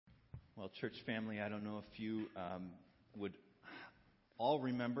Well, church family, I don't know if you would all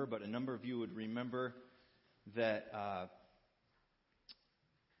remember, but a number of you would remember that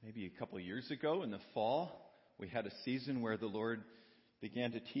maybe a couple of years ago in the fall, we had a season where the Lord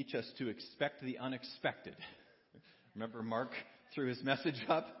began to teach us to expect the unexpected. Remember Mark threw his message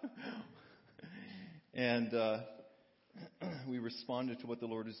up? And we responded to what the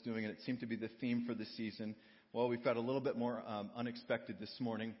Lord is doing, and it seemed to be the theme for the season. Well, we've got a little bit more unexpected this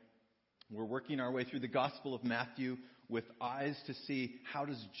morning. We're working our way through the Gospel of Matthew with eyes to see how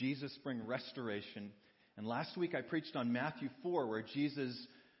does Jesus bring restoration. And last week I preached on Matthew 4 where Jesus,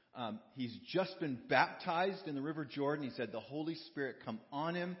 he's just been baptized in the River Jordan. He said the Holy Spirit come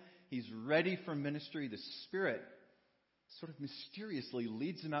on him. He's ready for ministry. The Spirit sort of mysteriously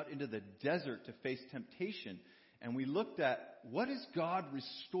leads him out into the desert to face temptation. And we looked at what is God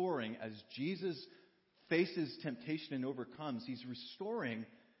restoring as Jesus faces temptation and overcomes. He's restoring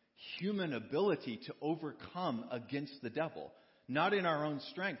human ability to overcome against the devil. Not in our own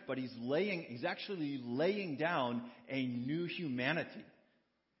strength, but he's actually laying down a new humanity.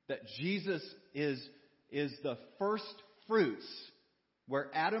 That Jesus is the first fruits. Where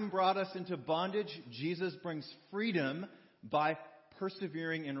Adam brought us into bondage, Jesus brings freedom by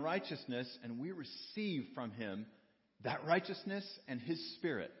persevering in righteousness, and we receive from him that righteousness and his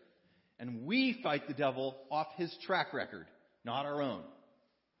Spirit. And we fight the devil off his track record, not our own.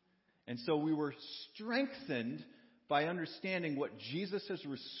 And so we were strengthened by understanding what Jesus has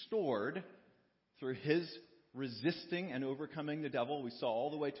restored through his resisting and overcoming the devil. We saw all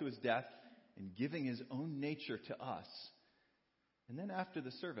the way to his death and giving his own nature to us. And then after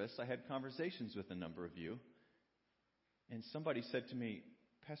the service, I had conversations with a number of you. And somebody said to me,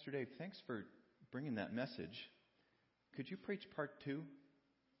 Pastor Dave, thanks for bringing that message. Could you preach part 2?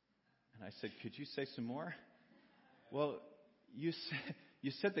 And I said, could you say some more? Well, you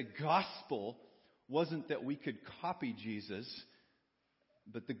said the gospel wasn't that we could copy Jesus,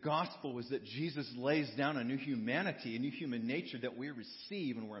 but the gospel was that Jesus lays down a new humanity, a new human nature that we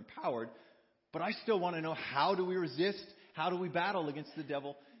receive and we're empowered. But I still want to know, how do we resist? How do we battle against the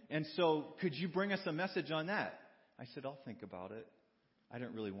devil? And so could you bring us a message on that? I said, I'll think about it. I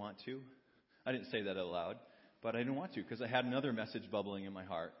didn't really want to. I didn't say that out loud, but I didn't want to because I had another message bubbling in my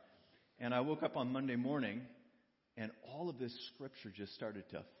heart. And I woke up on Monday morning and all of this scripture just started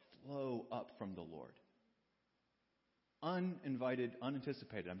to flow up from the Lord. Uninvited,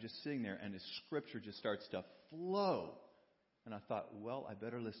 unanticipated. I'm just sitting there and the scripture just starts to flow. And I thought, well, I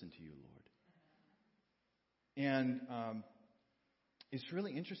better listen to you, Lord. And it's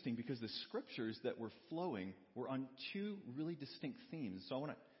really interesting because the scriptures that were flowing were on 2 really distinct themes. So I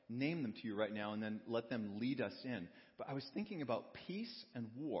want to name them to you right now and then let them lead us in. But I was thinking about peace and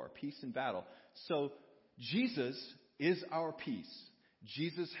war, peace and battle. So Jesus is our peace.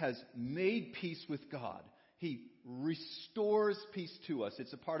 Jesus has made peace with God. He restores peace to us.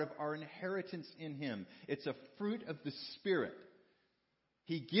 It's a part of our inheritance in him. It's a fruit of the Spirit.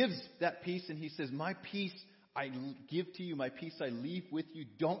 He gives that peace and he says, my peace I give to you, my peace I leave with you.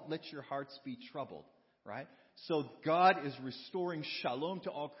 Don't let your hearts be troubled. Right? So God is restoring shalom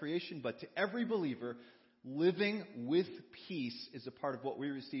to all creation, but to every believer, living with peace is a part of what we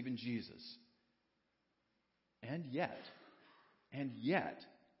receive in Jesus. And yet,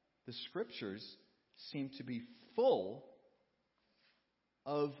 the scriptures seem to be full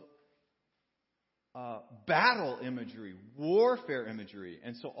of battle imagery, warfare imagery.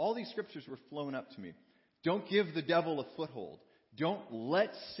 And so all these scriptures were flowing up to me. Don't give the devil a foothold. Don't let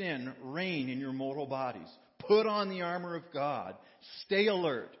sin reign in your mortal bodies. Put on the armor of God. Stay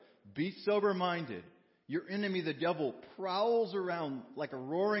alert. Be sober-minded. Your enemy, the devil, prowls around like a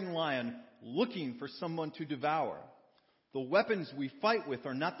roaring lion looking for someone to devour. The weapons we fight with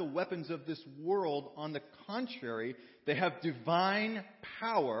are not the weapons of this world. On the contrary, they have divine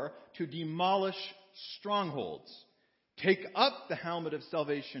power to demolish strongholds. Take up the helmet of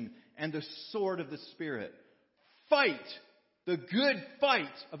salvation and the sword of the Spirit. Fight the good fight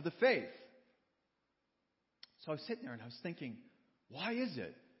of the faith. So I was sitting there and I was thinking, why is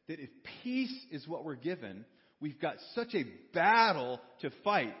it that if peace is what we're given, we've got such a battle to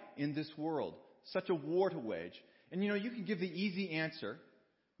fight in this world, such a war to wage? And you can give the easy answer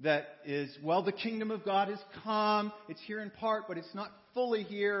that is, well, the kingdom of God is come. It's here in part, but it's not fully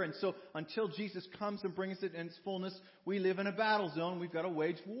here. And so until Jesus comes and brings it in its fullness, we live in a battle zone. We've got to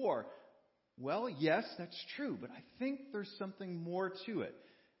wage war. Well, yes, that's true, but I think there's something more to it.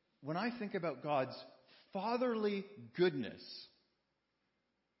 When I think about God's fatherly goodness,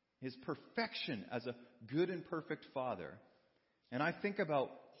 his perfection as a good and perfect father, and I think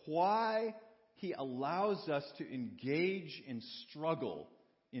about why he allows us to engage in struggle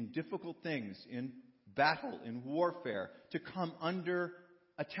in difficult things, in battle, in warfare, to come under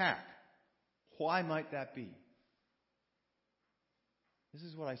attack. Why might that be? This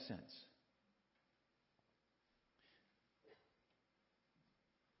is what I sense.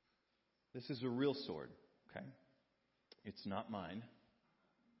 This is a real sword, okay? It's not mine.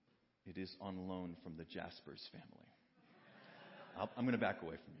 It is on loan from the Jaspers family. I'm going to back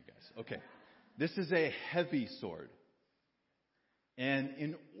away from you guys. Okay. This is a heavy sword. And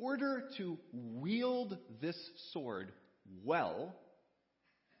in order to wield this sword well,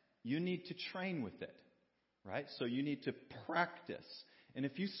 you need to train with it, right? So you need to practice. And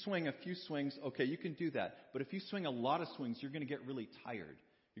if you swing a few swings, okay, you can do that. But if you swing a lot of swings, you're going to get really tired.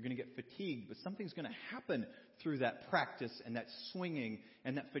 You're going to get fatigued. But something's going to happen through that practice and that swinging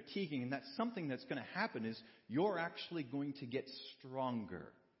and that fatiguing. And that's something that's going to happen is you're actually going to get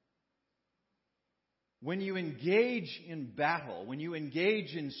stronger. When you engage in battle, when you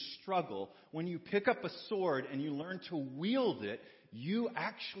engage in struggle, when you pick up a sword and you learn to wield it, you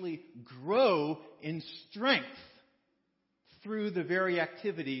actually grow in strength through the very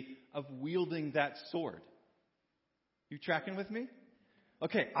activity of wielding that sword. You tracking with me?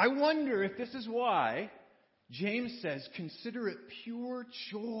 Okay, I wonder if this is why James says, consider it pure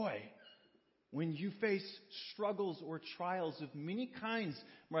joy when you face struggles or trials of many kinds,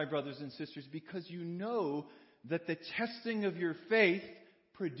 my brothers and sisters, because you know that the testing of your faith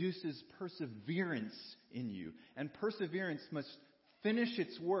produces perseverance in you. And perseverance must finish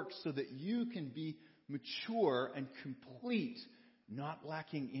its work so that you can be mature and complete, not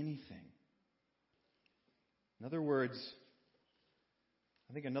lacking anything. In other words,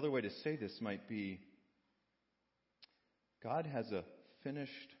 I think another way to say this might be, God has a finished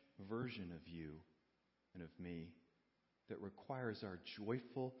version of you and of me that requires our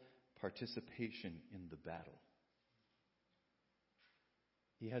joyful participation in the battle.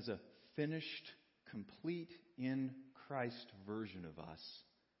 He has a finished, complete in Christ version of us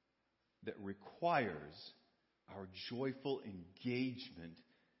that requires our joyful engagement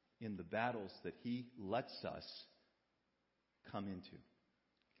in the battles that He lets us come into.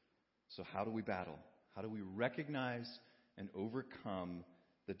 So how do we battle? How do we recognize and overcome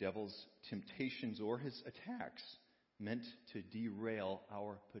the devil's temptations or his attacks meant to derail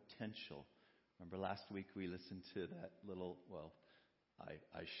our potential? Remember last week we listened to that little,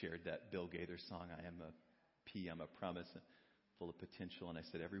 I shared that Bill Gaither song, I am a P, I'm a promise, full of potential. And I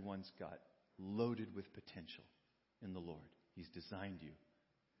said, everyone's got loaded with potential in the Lord. He's designed you.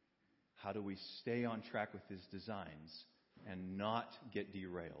 How do we stay on track with His designs and not get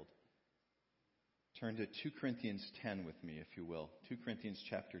derailed? Turn to 2 Corinthians 10 with me, if you will. 2 Corinthians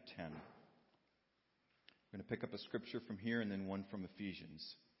chapter 10. I'm going to pick up a scripture from here and then one from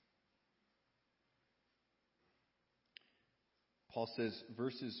Ephesians. Paul says,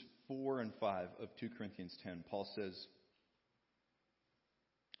 verses 4 and 5 of 2 Corinthians 10, Paul says,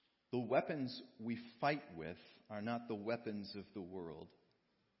 the weapons we fight with are not the weapons of the world.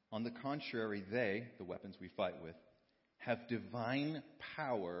 On the contrary, they, the weapons we fight with, have divine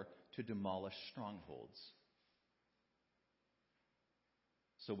power to demolish strongholds.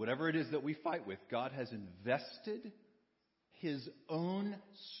 So whatever it is that we fight with, God has invested His own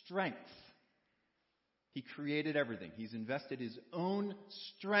strength. He created everything. He's invested His own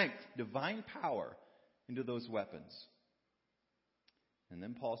strength, divine power, into those weapons. And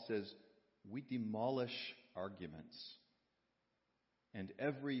then Paul says, we demolish arguments and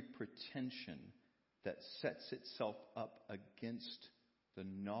every pretension that sets itself up against the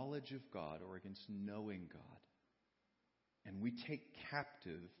knowledge of God or against knowing God. And we take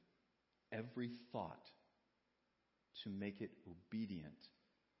captive every thought to make it obedient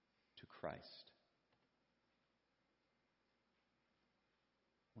to Christ.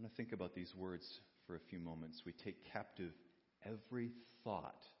 I want to think about these words for a few moments. We take captive every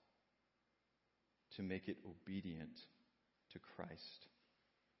thought to make it obedient to Christ.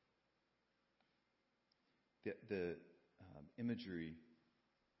 The imagery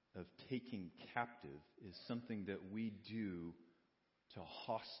of taking captive is something that we do to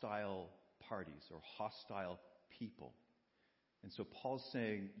hostile parties or hostile people. And so Paul's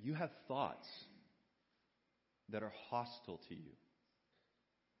saying, you have thoughts that are hostile to you.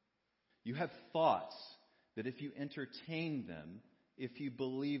 You have thoughts that if you entertain them, if you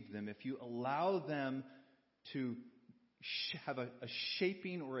believe them, if you allow them to have a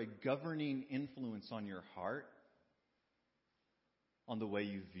shaping or a governing influence on your heart, on the way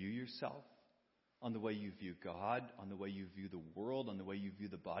you view yourself, on the way you view God, on the way you view the world, on the way you view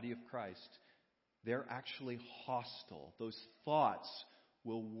the body of Christ, they're actually hostile. Those thoughts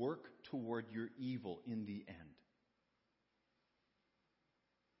will work toward your evil in the end.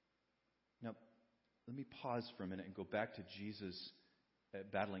 Now, let me pause for a minute and go back to Jesus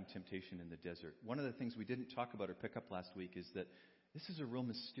battling temptation in the desert. One of the things we didn't talk about or pick up last week is that this is a real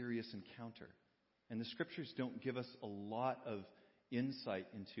mysterious encounter. And the scriptures don't give us a lot of insight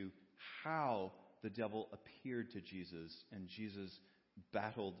into how the devil appeared to Jesus and Jesus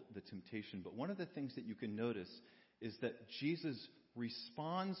battled the temptation. But one of the things that you can notice is that Jesus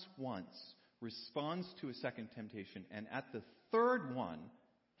responds once, responds to a second temptation, and at the third one,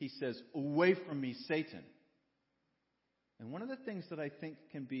 he says, "Away from me, Satan." And one of the things that I think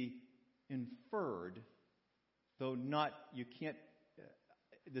can be inferred, though not, you can't,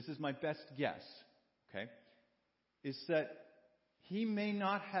 this is my best guess, okay, is that he may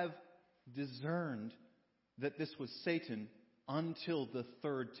not have discerned that this was Satan until the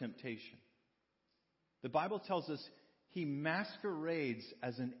third temptation. The Bible tells us he masquerades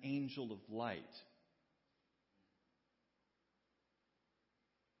as an angel of light.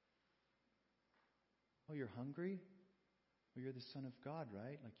 Oh, you're hungry? Well, you're the Son of God,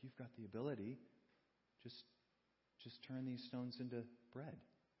 right? Like, you've got the ability. Just turn these stones into bread.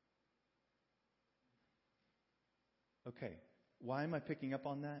 Okay, why am I picking up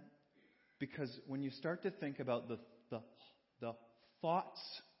on that? Because when you start to think about the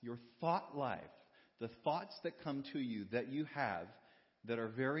thoughts, your thought life, the thoughts that come to you that you have that are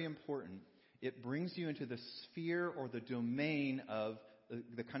very important, it brings you into the sphere or the domain of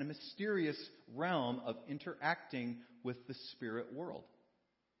the kind of mysterious realm of interacting with the spirit world.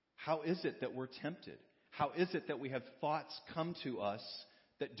 How is it that we're tempted? How is it that we have thoughts come to us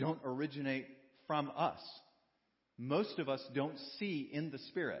that don't originate from us? Most of us don't see in the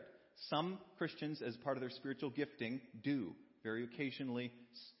Spirit. Some Christians, as part of their spiritual gifting, do very occasionally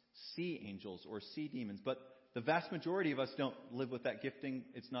see angels or see demons. But the vast majority of us don't live with that gifting.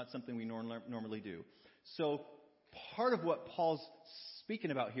 It's not something we normally do. So part of what Paul's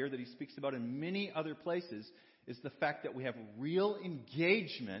speaking about here, that he speaks about in many other places, is the fact that we have real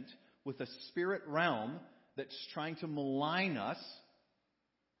engagement with a spirit realm that's trying to malign us,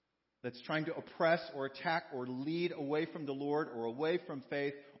 that's trying to oppress or attack or lead away from the Lord or away from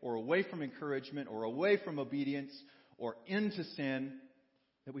faith or away from encouragement or away from obedience or into sin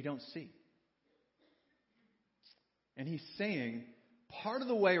that we don't see. And he's saying part of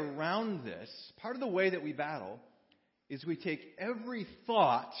the way around this, part of the way that we battle, is we take every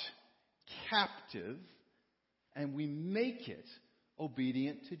thought captive and we make it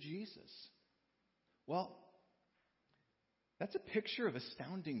obedient to Jesus. Well, that's a picture of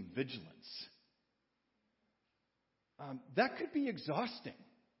astounding vigilance. That could be exhausting.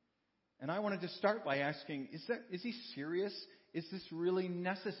 And I wanted to start by asking, is he serious? Is this really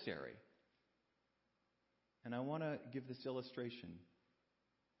necessary? And I want to give this illustration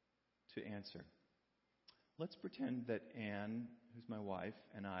to answer. Let's pretend that Anne, who's my wife,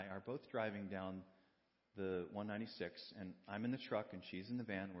 and I are both driving down the 196, and I'm in the truck and she's in the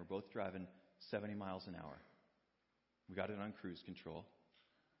van, and we're both driving 70 miles an hour. We got it on cruise control.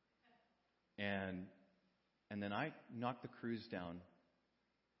 And then I knocked the cruise down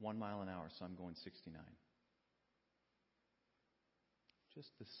 1 mile an hour, so I'm going 69. Just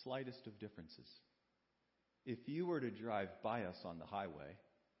the slightest of differences. If you were to drive by us on the highway,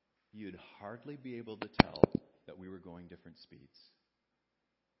 you'd hardly be able to tell that we were going different speeds.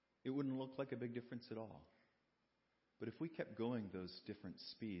 It wouldn't look like a big difference at all. But if we kept going those different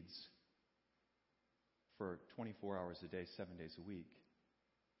speeds for 24 hours a day, 7 days a week,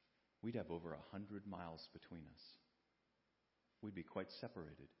 we'd have over 100 miles between us. We'd be quite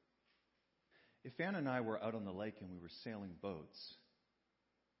separated. If Ann and I were out on the lake and we were sailing boats,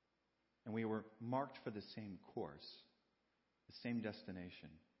 and we were marked for the same course, the same destination,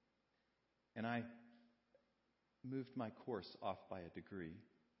 and I moved my course off by a degree,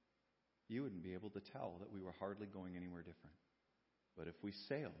 you wouldn't be able to tell that we were hardly going anywhere different. But if we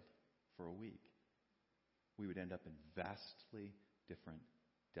sailed for a week, we would end up in vastly different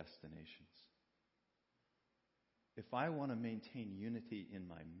destinations. If I want to maintain unity in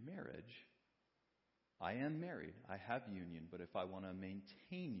my marriage, I am married, I have union, but if I want to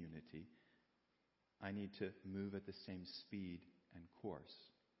maintain unity, I need to move at the same speed and course.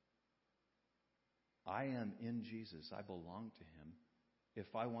 I am in Jesus, I belong to Him.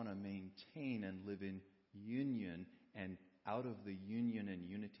 If I want to maintain and live in union and out of the union and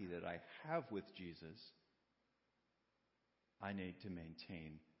unity that I have with Jesus, I need to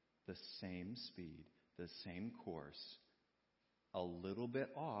maintain the same speed, the same course. A little bit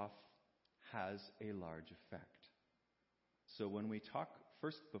off has a large effect. So when we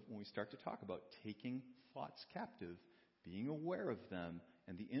start to talk about taking thoughts captive, being aware of them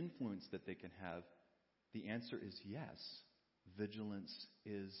and the influence that they can have, the answer is yes. Vigilance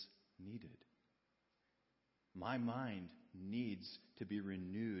is needed. My mind needs to be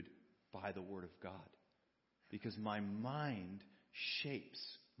renewed by the Word of God, because my mind shapes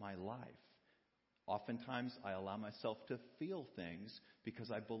my life. Oftentimes, I allow myself to feel things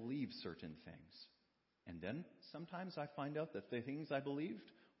because I believe certain things. And then sometimes I find out that the things I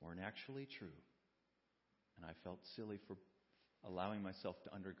believed weren't actually true. And I felt silly for allowing myself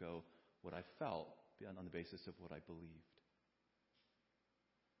to undergo what I felt on the basis of what I believed.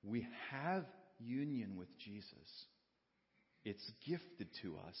 We have union with Jesus. It's gifted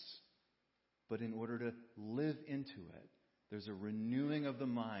to us. But in order to live into it, there's a renewing of the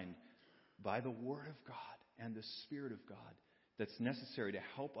mind by the Word of God and the Spirit of God that's necessary to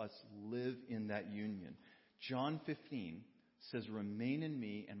help us live in that union. John 15 says, "Remain in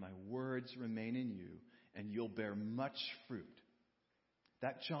me and my words remain in you, and you'll bear much fruit."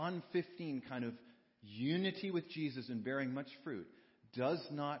 That John 15 kind of unity with Jesus and bearing much fruit does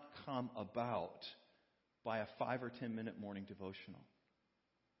not come about by a 5 or 10 minute morning devotional.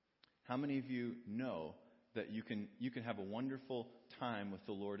 How many of you know that you can have a wonderful time with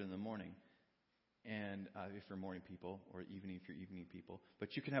the Lord in the morning, and if you're morning people, or evening if you're evening people,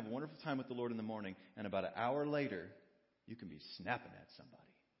 but you can have a wonderful time with the Lord in the morning, and about an hour later, you can be snapping at somebody.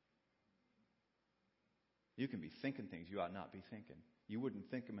 You can be thinking things you ought not be thinking. You wouldn't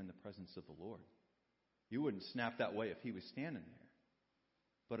think them in the presence of the Lord. You wouldn't snap that way if He was standing there.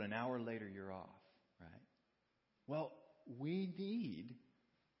 But an hour later, you're off, right? Well, we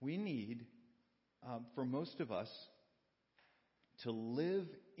need, for most of us, to live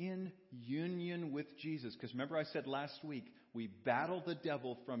in union with Jesus. Because remember I said last week, we battle the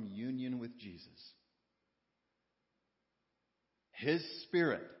devil from union with Jesus. His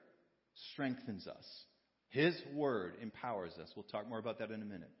Spirit strengthens us. His Word empowers us. We'll talk more about that in a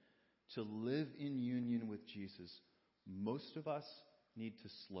minute. To live in union with Jesus, most of us need to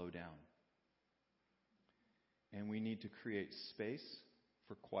slow down. And we need to create space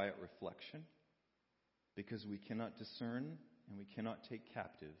for quiet reflection, because we cannot discern and we cannot take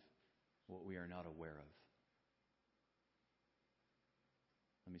captive what we are not aware of.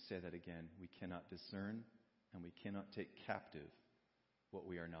 Let me say that again. We cannot discern and we cannot take captive what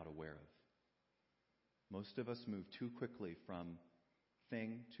we are not aware of. Most of us move too quickly from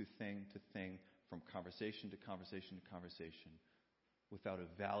thing to thing to thing, from conversation to conversation to conversation, without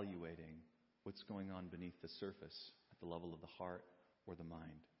evaluating what's going on beneath the surface at the level of the heart or the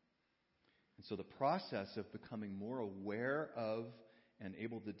mind. And so the process of becoming more aware of and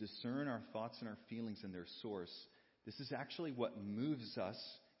able to discern our thoughts and our feelings and their source, this is actually what moves us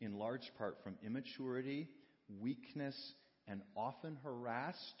in large part from immaturity, weakness, and often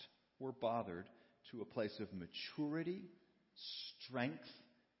harassed or bothered to a place of maturity, strength,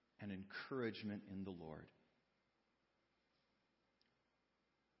 and encouragement in the Lord.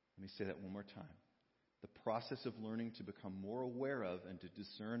 Let me say that one more time. The process of learning to become more aware of and to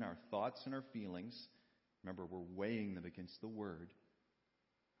discern our thoughts and our feelings, remember we're weighing them against the Word,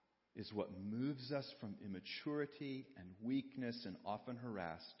 is what moves us from immaturity and weakness and often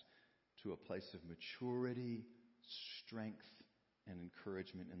harassed to a place of maturity, strength, and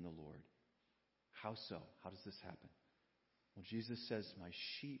encouragement in the Lord. How so? How does this happen? Well, Jesus says, "My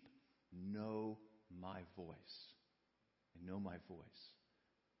sheep know my voice." They know my voice.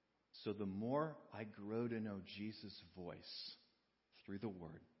 So the more I grow to know Jesus' voice through the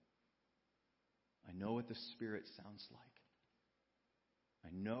Word, I know what the Spirit sounds like. I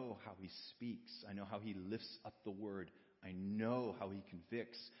know how He speaks. I know how He lifts up the Word. I know how He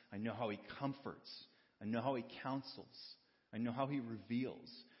convicts. I know how He comforts. I know how He counsels. I know how He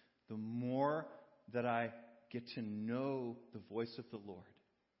reveals. The more that I get to know the voice of the Lord,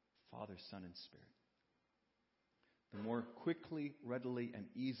 Father, Son, and Spirit, the more quickly, readily, and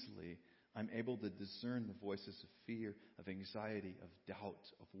easily I'm able to discern the voices of fear, of anxiety, of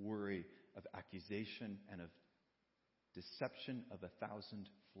doubt, of worry, of accusation, and of deception of 1,000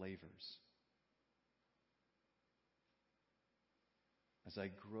 flavors. As I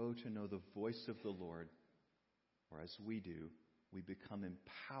grow to know the voice of the Lord, or as we do, we become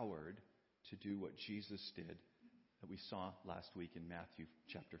empowered to do what Jesus did that we saw last week in Matthew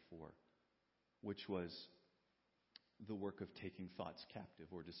chapter 4, which was the work of taking thoughts captive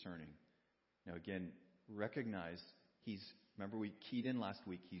or discerning. Now again, recognize remember we keyed in last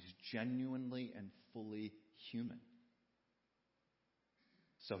week, He's genuinely and fully human.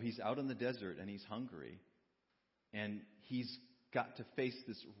 So He's out in the desert and He's hungry, and He's got to face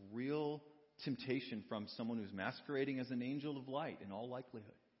this real temptation from someone who's masquerading as an angel of light in all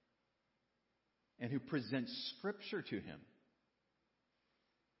likelihood, and who presents Scripture to Him.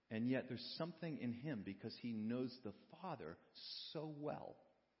 And yet there's something in Him, because He knows the Father so well,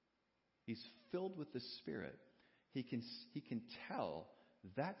 He's filled with the Spirit. He can tell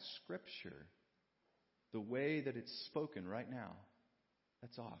that Scripture, the way that it's spoken right now,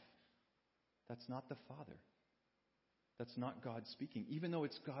 that's off. That's not the Father. That's not God speaking. Even though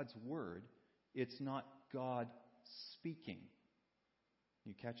it's God's Word, it's not God speaking.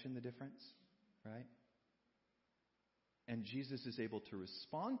 You catching the difference? Right? And Jesus is able to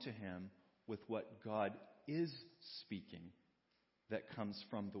respond to him with what God is speaking that comes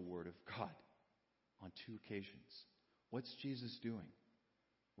from the Word of God on 2 occasions. What's Jesus doing?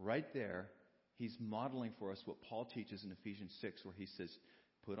 Right there, he's modeling for us what Paul teaches in Ephesians 6, where he says,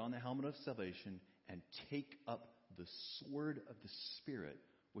 put on the helmet of salvation and take up the sword of the Spirit,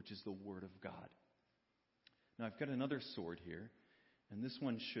 which is the Word of God. Now, I've got another sword here, and this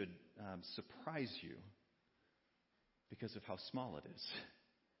one should surprise you because of how small it is.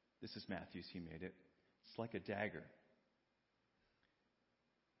 This is Matthew's. He made it. It's like a dagger.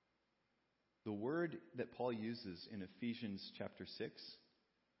 The word that Paul uses in Ephesians chapter 6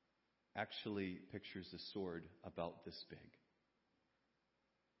 actually pictures a sword about this big.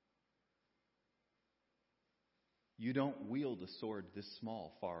 You don't wield a sword this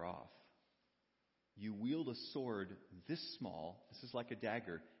small far off. You wield a sword this small, this is like a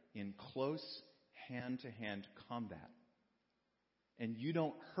dagger, in close hand-to-hand combat. And you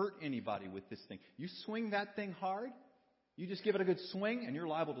don't hurt anybody with this thing. You swing that thing hard, you just give it a good swing, and you're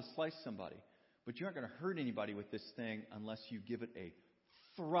liable to slice somebody. But you aren't going to hurt anybody with this thing unless you give it a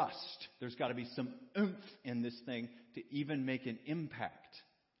thrust. There's got to be some oomph in this thing to even make an impact.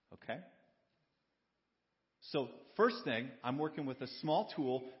 Okay? So, first thing, I'm working with a small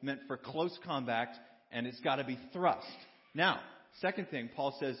tool meant for close combat, and it's got to be thrust. Now, second thing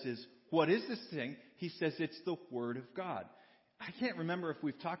Paul says is, what is this thing? He says it's the Word of God. I can't remember if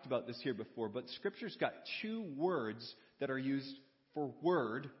we've talked about this here before, but Scripture's got 2 words that are used for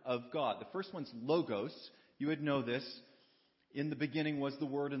Word of God. The first one's logos. You would know this. In the beginning was the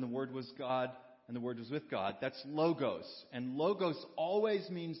Word, and the Word was God, and the Word was with God. That's logos. And logos always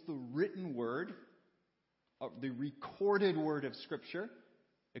means the written word, the recorded word of Scripture,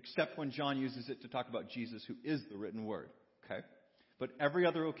 except when John uses it to talk about Jesus, who is the written word. Okay? But every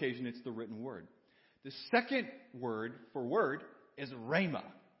other occasion, it's the written word. The second word for word is rhema.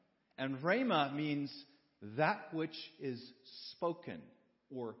 And rhema means that which is spoken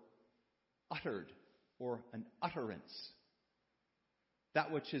or uttered or an utterance.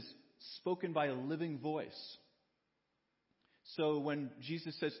 That which is spoken by a living voice. So when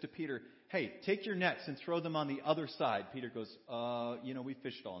Jesus says to Peter, hey, take your nets and throw them on the other side, Peter goes, we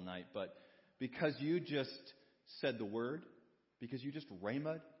fished all night, but because you just said the word, because you just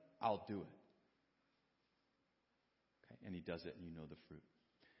rhema'd, I'll do it. Okay, and he does it, and you know the fruit.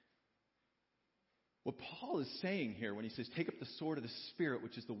 What Paul is saying here when he says, take up the sword of the Spirit,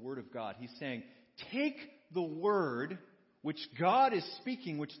 which is the Word of God, he's saying, take the word which God is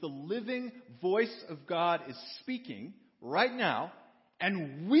speaking, which the living voice of God is speaking right now,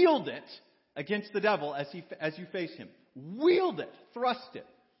 and wield it against the devil as you face him. Wield it, thrust it.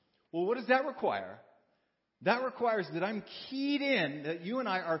 Well, what does that require? That requires that I'm keyed in, that you and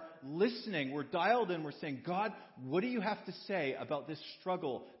I are listening, we're dialed in, we're saying, God, what do you have to say about this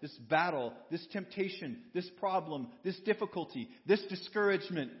struggle, this battle, this temptation, this problem, this difficulty, this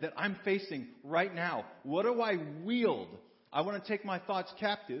discouragement that I'm facing right now? What do I wield? I want to take my thoughts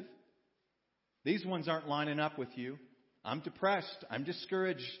captive. These ones aren't lining up with you. I'm depressed. I'm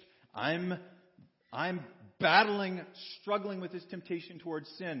discouraged. I'm battling, struggling with this temptation towards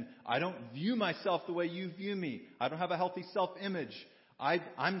sin. I don't view myself the way you view me. I don't have a healthy self-image.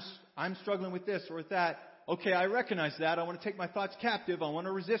 I'm struggling with this or with that. Okay, I recognize that. I want to take my thoughts captive. I want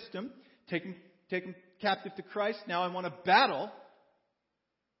to resist them. Take them captive to Christ. Now I want to battle.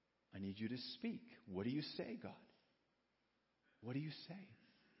 I need you to speak. What do you say, God? What do you say?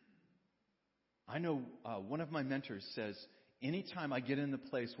 I know one of my mentors says, anytime I get in the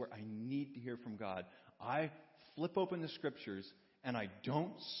place where I need to hear from God, I flip open the Scriptures and I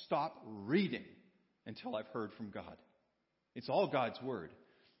don't stop reading until I've heard from God. It's all God's Word.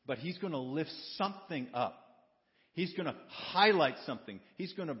 But He's going to lift something up. He's going to highlight something.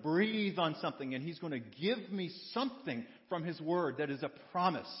 He's going to breathe on something, and He's going to give me something from His Word that is a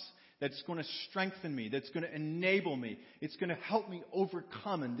promise, that's going to strengthen me, that's going to enable me. It's going to help me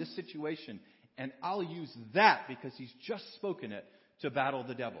overcome in this situation. And I'll use that because He's just spoken it to battle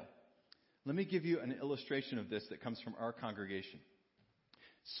the devil. Let me give you an illustration of this that comes from our congregation.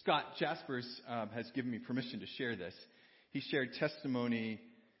 Scott Jaspers has given me permission to share this. He shared testimony,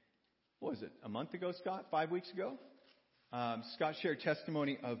 what was it, a month ago, Scott? 5 weeks ago? Scott shared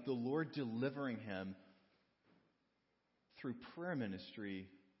testimony of the Lord delivering him through prayer ministry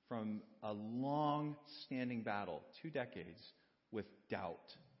from a long-standing battle, 2 decades, with doubt,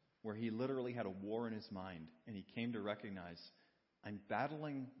 where he literally had a war in his mind, and he came to recognize, I'm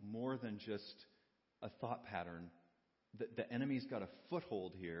battling more than just a thought pattern. The enemy's got a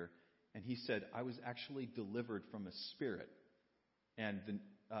foothold here, and he said, I was actually delivered from a spirit. And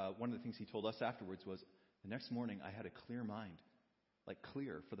one of the things he told us afterwards was, the next morning I had a clear mind, like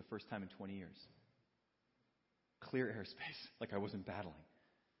clear for the first time in 20 years. Clear airspace, like I wasn't battling.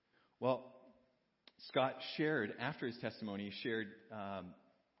 Well, Scott shared, after his testimony, he shared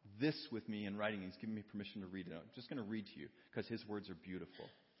this with me in writing. He's given me permission to read it. I'm just going to read to you because his words are beautiful.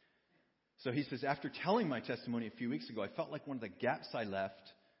 So he says, after telling my testimony a few weeks ago, I felt like one of the gaps I left,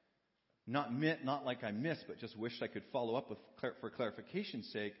 not like I missed, but just wished I could follow up with for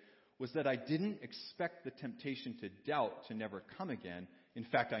clarification's sake, was that I didn't expect the temptation to doubt to never come again. In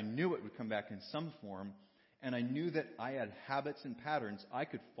fact, I knew it would come back in some form, and I knew that I had habits and patterns I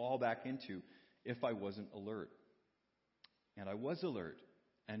could fall back into if I wasn't alert. And I was alert,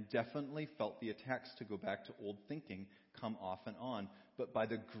 and definitely felt the attacks to go back to old thinking come off and on. But by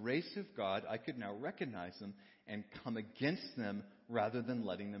the grace of God, I could now recognize them and come against them rather than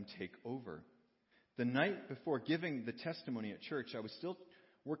letting them take over. The night before giving the testimony at church, I was still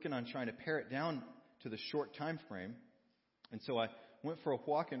working on trying to pare it down to the short time frame. And so I went for a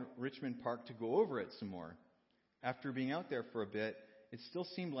walk in Richmond Park to go over it some more. After being out there for a bit, it still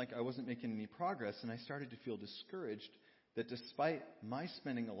seemed like I wasn't making any progress, and I started to feel discouraged that despite my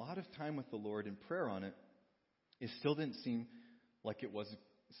spending a lot of time with the Lord in prayer on it, it still seemed like it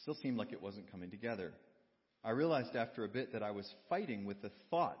wasn't coming together. I realized after a bit that I was fighting with the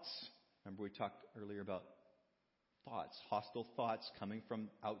thoughts. Remember we talked earlier about thoughts, hostile thoughts coming from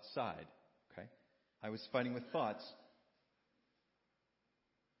outside. Okay? I was fighting with thoughts.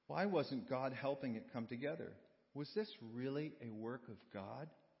 Why wasn't God helping it come together? Was this really a work of God?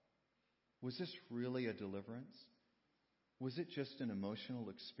 Was this really a deliverance? Was it just an emotional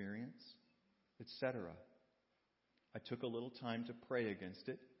experience? Etc. I took a little time to pray against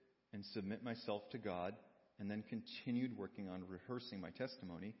it and submit myself to God, and then continued working on rehearsing my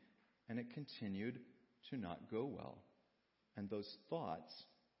testimony, and it continued to not go well. And those thoughts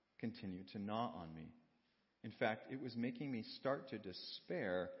continued to gnaw on me. In fact, it was making me start to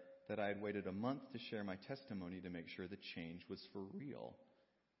despair that I had waited a month to share my testimony to make sure the change was for real.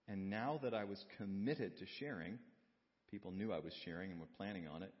 And now that I was committed to sharing, people knew I was sharing and were planning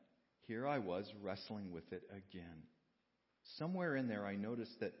on it, here I was wrestling with it again. Somewhere in there I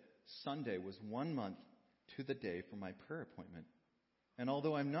noticed that Sunday was 1 month to the day for my prayer appointment. And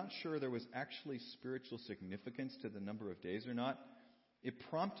although I'm not sure there was actually spiritual significance to the number of days or not, it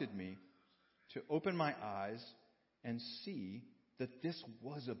prompted me to open my eyes and see that this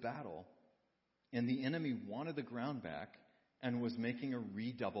was a battle. And the enemy wanted the ground back and was making a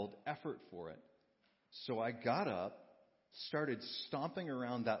redoubled effort for it. So I got up, started stomping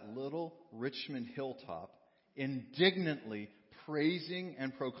around that little Richmond hilltop, indignantly praising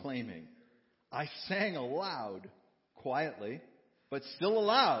and proclaiming. I sang aloud, quietly, but still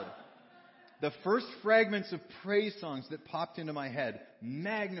aloud, the first fragments of praise songs that popped into my head,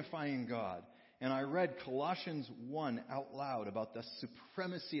 magnifying God. And I read Colossians 1 out loud about the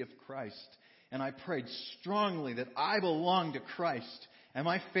supremacy of Christ. And I prayed strongly that I belong to Christ, and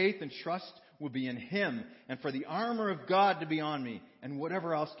my faith and trust would be in Him, and for the armor of God to be on me, and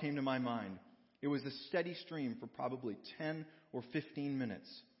whatever else came to my mind. It was a steady stream for probably 10 or 15 minutes.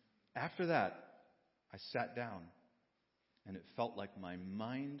 After that, I sat down, and it felt like my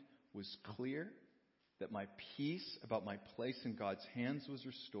mind was clear, that my peace about my place in God's hands was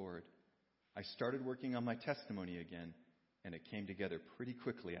restored. I started working on my testimony again, and it came together pretty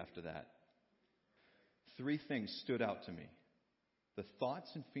quickly after that. 3 things stood out to me. The thoughts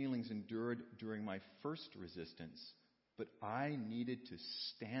and feelings endured during my first resistance, but I needed to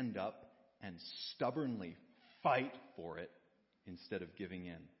stand up and stubbornly fight for it instead of giving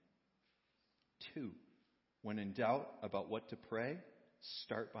in. 2, when in doubt about what to pray,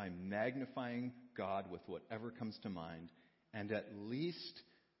 start by magnifying God with whatever comes to mind, and at least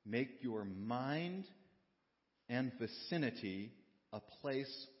make your mind and vicinity a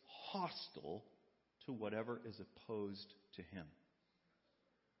place hostile to whatever is opposed to Him.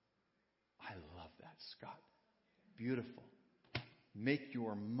 I love that, Scott. Beautiful. Make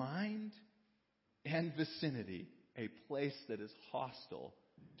your mind and vicinity a place that is hostile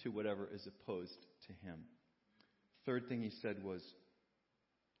to whatever is opposed to Him. 3rd thing he said was,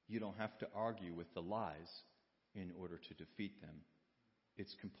 you don't have to argue with the lies in order to defeat them.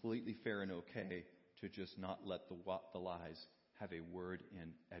 It's completely fair and okay to just not let the lies have a word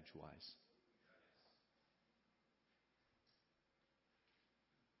in edgewise.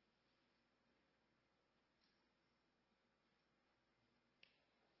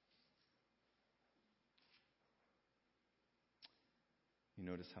 You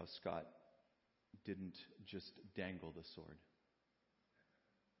notice how Scott didn't just dangle the sword.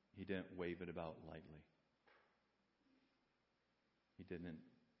 He didn't wave it about lightly. He didn't.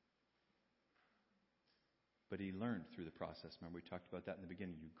 But he learned through the process. Remember, we talked about that in the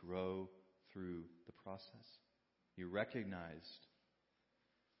beginning. You grow through the process. You recognized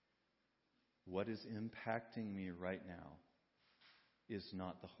what is impacting me right now is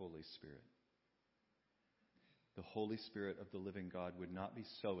not the Holy Spirit. The Holy Spirit of the living God would not be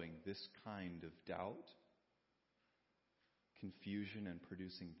sowing this kind of doubt, confusion, and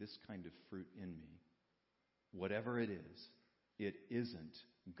producing this kind of fruit in me. Whatever it is, it isn't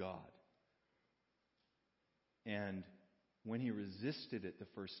God. And when he resisted it the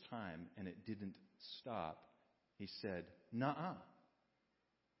first time and it didn't stop, he said, "Nuh-uh.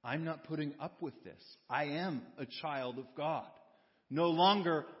 I'm not putting up with this. I am a child of God. No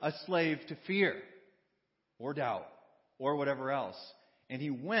longer a slave to fear or doubt or whatever else." And he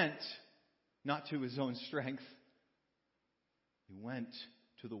went not to his own strength. He went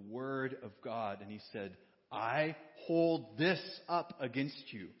to the Word of God and he said, "I hold this up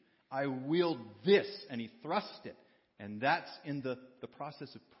against you. I wield this." And he thrust it. And that's in the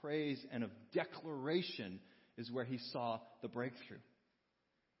process of praise and of declaration is where he saw the breakthrough.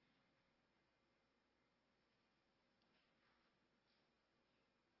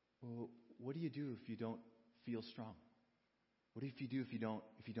 Well, what do you do if you don't feel strong? What do you do if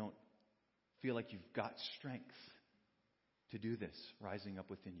you don't feel like you've got strength to do this rising up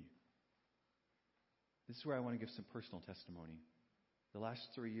within you? This is where I want to give some personal testimony. The last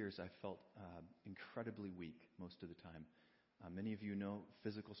 3 years I felt incredibly weak most of the time. Many of you know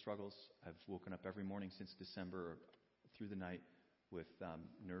physical struggles. I've woken up every morning since December or through the night with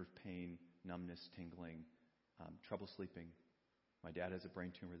nerve pain, numbness, tingling, trouble sleeping. My dad has a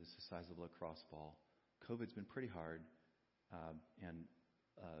brain tumor that's the size of a lacrosse ball. COVID's been pretty hard, and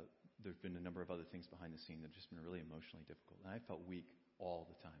there's been a number of other things behind the scene that have just been really emotionally difficult. And I felt weak all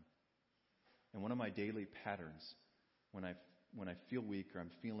the time. And one of my daily patterns, when I feel weak or I'm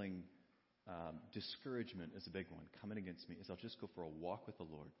feeling discouragement is a big one coming against me, is I'll just go for a walk with the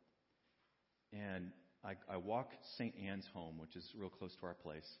Lord. And I walk St. Anne's home, which is real close to our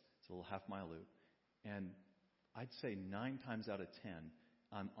place. It's a little half-mile loop. And I'd say 9 times out of 10,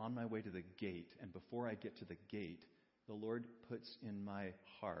 I'm on my way to the gate. And before I get to the gate, the Lord puts in my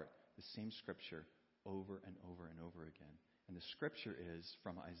heart the same scripture over and over and over again. And the scripture is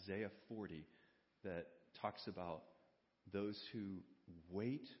from Isaiah 40 that talks about those who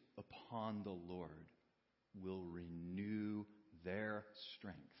wait upon the Lord will renew their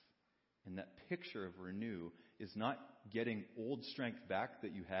strength. And that picture of renew is not getting old strength back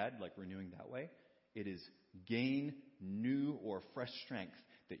that you had, like renewing that way. It is gain new or fresh strength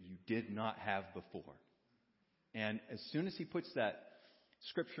that you did not have before. And as soon as he puts that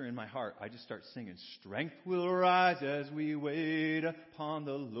scripture in my heart, I just start singing, "Strength will rise as we wait upon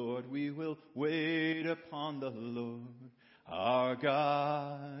the Lord. We will wait upon the Lord. Our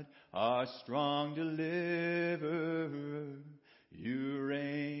God, our strong deliverer, you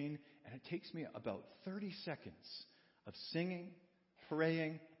reign." And it takes me about 30 seconds of singing,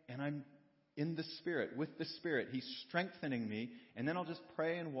 praying, and I'm in the Spirit, with the Spirit. He's strengthening me. And then I'll just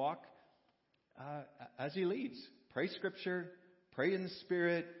pray and walk as He leads. Pray Scripture, pray in the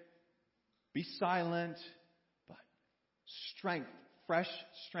Spirit, be silent. But strength, fresh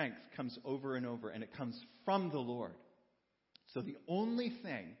strength comes over and over, and it comes from the Lord. So the only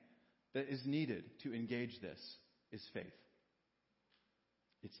thing that is needed to engage this is faith.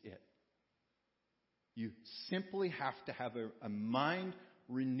 It's it. You simply have to have a mind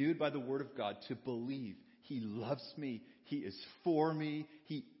renewed by the Word of God to believe He loves me, He is for me,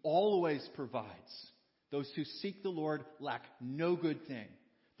 He always provides. Those who seek the Lord lack no good thing.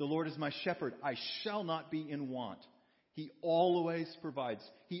 The Lord is my shepherd, I shall not be in want. He always provides.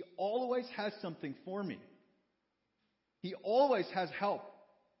 He always has something for me. He always has help.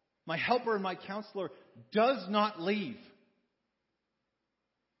 My helper and my counselor does not leave.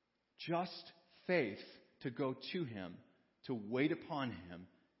 Just faith to go to Him, to wait upon Him,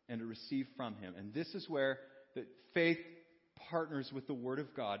 and to receive from Him. And this is where the faith partners with the Word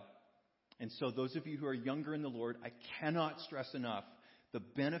of God. And so those of you who are younger in the Lord, I cannot stress enough the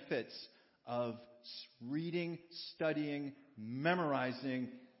benefits of reading, studying, memorizing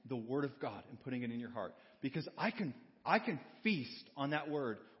the Word of God and putting it in your heart. Because I can feast on that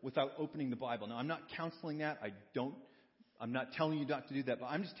Word without opening the Bible. Now, I'm not counseling that. I'm not telling you not to do that. But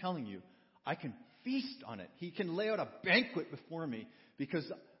I'm just telling you, I can feast on it. He can lay out a banquet before me because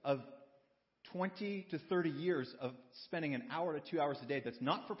of 20 to 30 years of spending an hour to 2 hours a day that's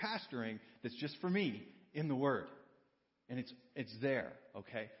not for pastoring, that's just for me in the Word. And it's there,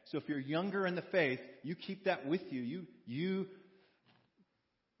 okay? So if you're younger in the faith, you keep that with you. You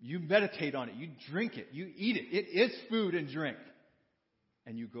meditate on it. You drink it. You eat it. It is food and drink.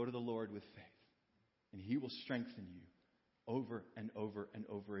 And you go to the Lord with faith. And He will strengthen you over and over and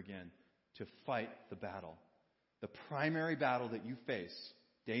over again to fight the battle. The primary battle that you face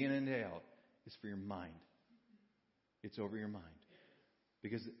day in and day out is for your mind. It's over your mind.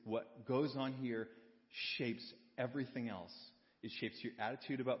 Because what goes on here shapes everything else. It shapes your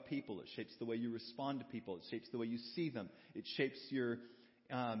attitude about people. It shapes the way you respond to people. It shapes the way you see them. It shapes your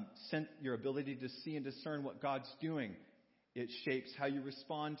ability to see and discern what God's doing. It shapes how you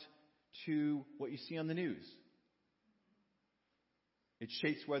respond to what you see on the news. It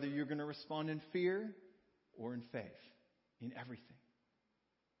shapes whether you're going to respond in fear or in faith, in everything.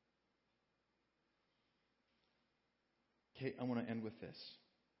 Okay, I want to end with this.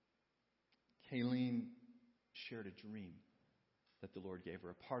 Kayleen shared a dream that the Lord gave her,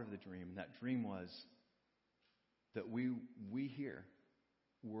 a part of the dream. And that dream was that we here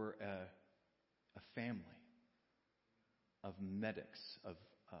were a family of medics, of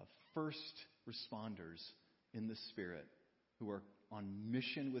first responders in the Spirit who are on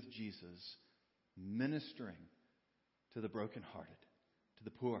mission with Jesus, ministering to the brokenhearted, to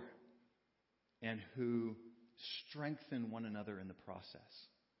the poor, and who strengthen one another in the process.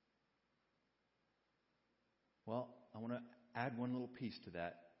 Well, I want to add one little piece to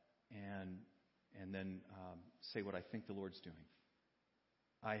that and then say what I think the Lord's doing.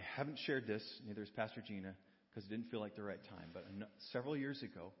 I haven't shared this, neither has Pastor Gina, because it didn't feel like the right time. But several years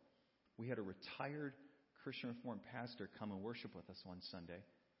ago, we had a retired Christian Reformed pastor come and worship with us one Sunday.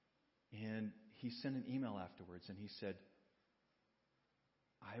 And he sent an email afterwards, and he said,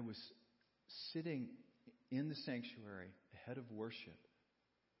 I was sitting in the sanctuary ahead of worship,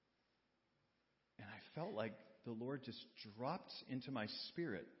 and I felt like the Lord just dropped into my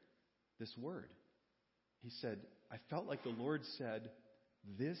spirit this word. He said, I felt like the Lord said,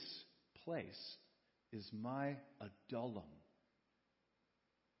 this place is my adullam,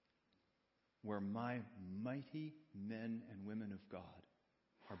 where my mighty men and women of God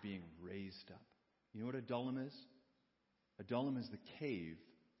are being raised up. You know what adullam is? Adullam is the cave,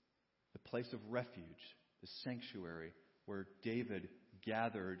 the place of refuge, the sanctuary where David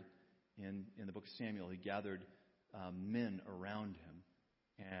gathered in the book of Samuel. He gathered men around him.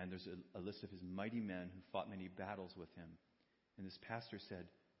 And there's a list of his mighty men who fought many battles with him. And this pastor said,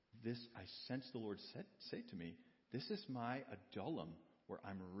 I sense the Lord say to me, this is my adullam where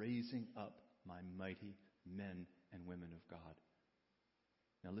I'm raising up my mighty men and women of God.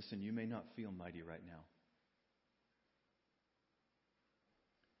 Now listen, you may not feel mighty right now.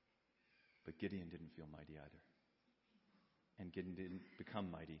 But Gideon didn't feel mighty either. And Gideon didn't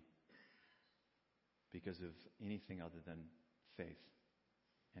become mighty because of anything other than faith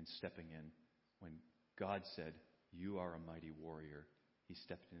and stepping in. When God said, you are a mighty warrior, he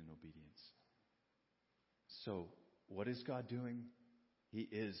stepped in obedience. So, what is God doing? He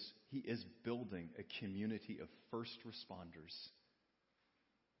is building a community of first responders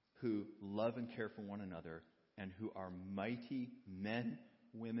who love and care for one another and who are mighty men,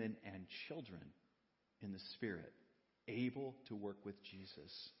 women, and children in the Spirit, able to work with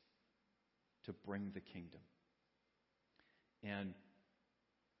Jesus to bring the kingdom. And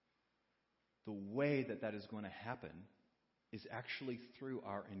the way that is going to happen is actually through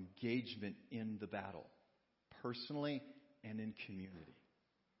our engagement in the battle, personally and in community.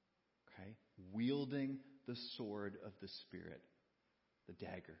 Okay? Wielding the sword of the Spirit, the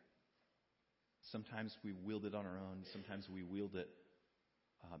dagger. Sometimes we wield it on our own. Sometimes we wield it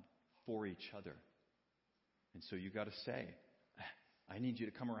for each other. And so you got to say, I need you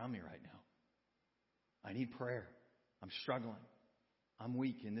to come around me right now. I need prayer. I'm struggling. I'm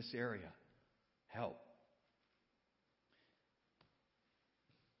weak in this area. Help.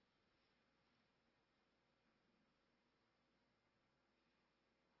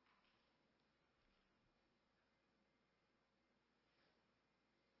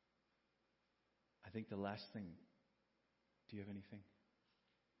 I think the last thing, do you have anything?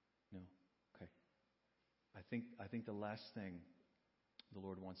 No? Okay. I think the last thing the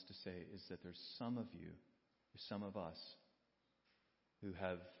Lord wants to say is that there's some of you, there's some of us who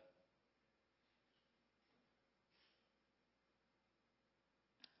have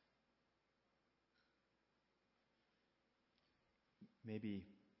maybe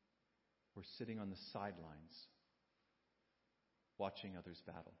we're sitting on the sidelines watching others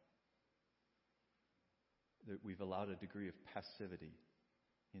battle. That we've allowed a degree of passivity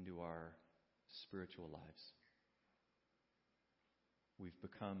into our spiritual lives. We've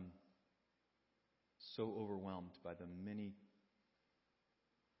become so overwhelmed by the many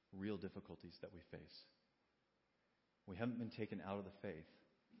real difficulties that we face. We haven't been taken out of the faith,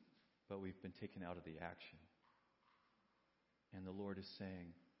 but we've been taken out of the action. And the Lord is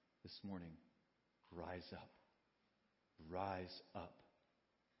saying this morning, rise up. Rise up.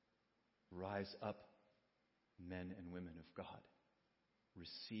 Rise up, men and women of God.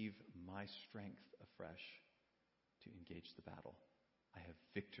 Receive my strength afresh to engage the battle. I have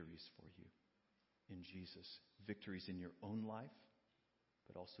victories for you in Jesus. Victories in your own life,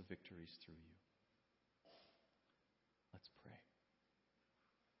 but also victories through you. Let's pray.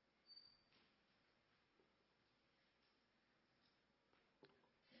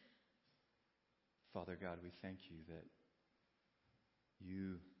 Father God, we thank you that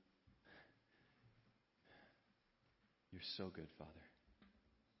you're so good, Father.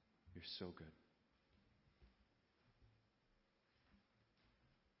 You're so good.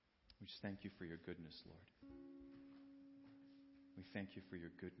 We just thank you for your goodness, Lord. We thank you for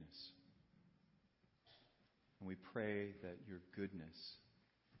your goodness. And we pray that your goodness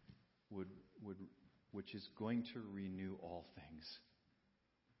which is going to renew all things,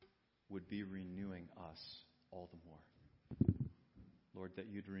 would be renewing us all the more. Lord, that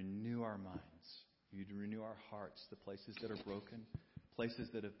you'd renew our minds. You'd renew our hearts, the places that are broken, places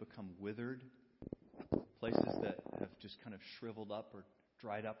that have become withered, places that have just kind of shriveled up or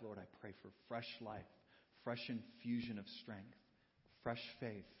dried up. Lord, I pray for fresh life, fresh infusion of strength, fresh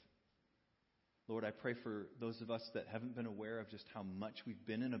faith. Lord, I pray for those of us that haven't been aware of just how much we've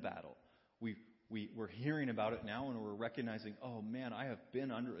been in a battle. We're hearing about it now, and we're recognizing, oh man, I have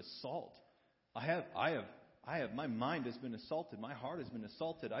been under assault. My mind has been assaulted. My heart has been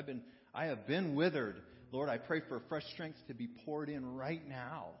assaulted. I have been withered. Lord, I pray for fresh strength to be poured in right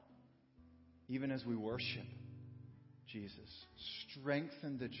now, even as we worship Jesus.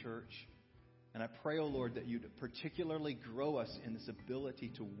 Strengthen the church. And I pray, oh Lord, that you'd particularly grow us in this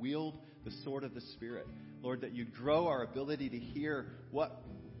ability to wield the sword of the Spirit. Lord, that you'd grow our ability to hear what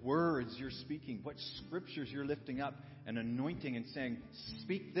words you're speaking, what scriptures you're lifting up and anointing and saying,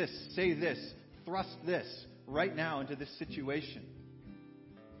 speak this, say this, thrust this right now into this situation,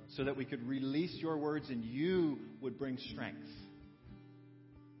 so that we could release your words and you would bring strength.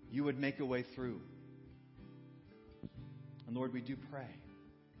 You would make a way through. And Lord, we do pray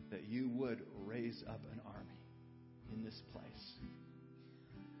that you would raise up an army in this place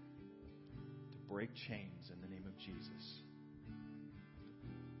to break chains in the name of Jesus.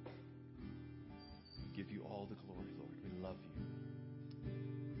 We give you all the glory, Lord. We love you.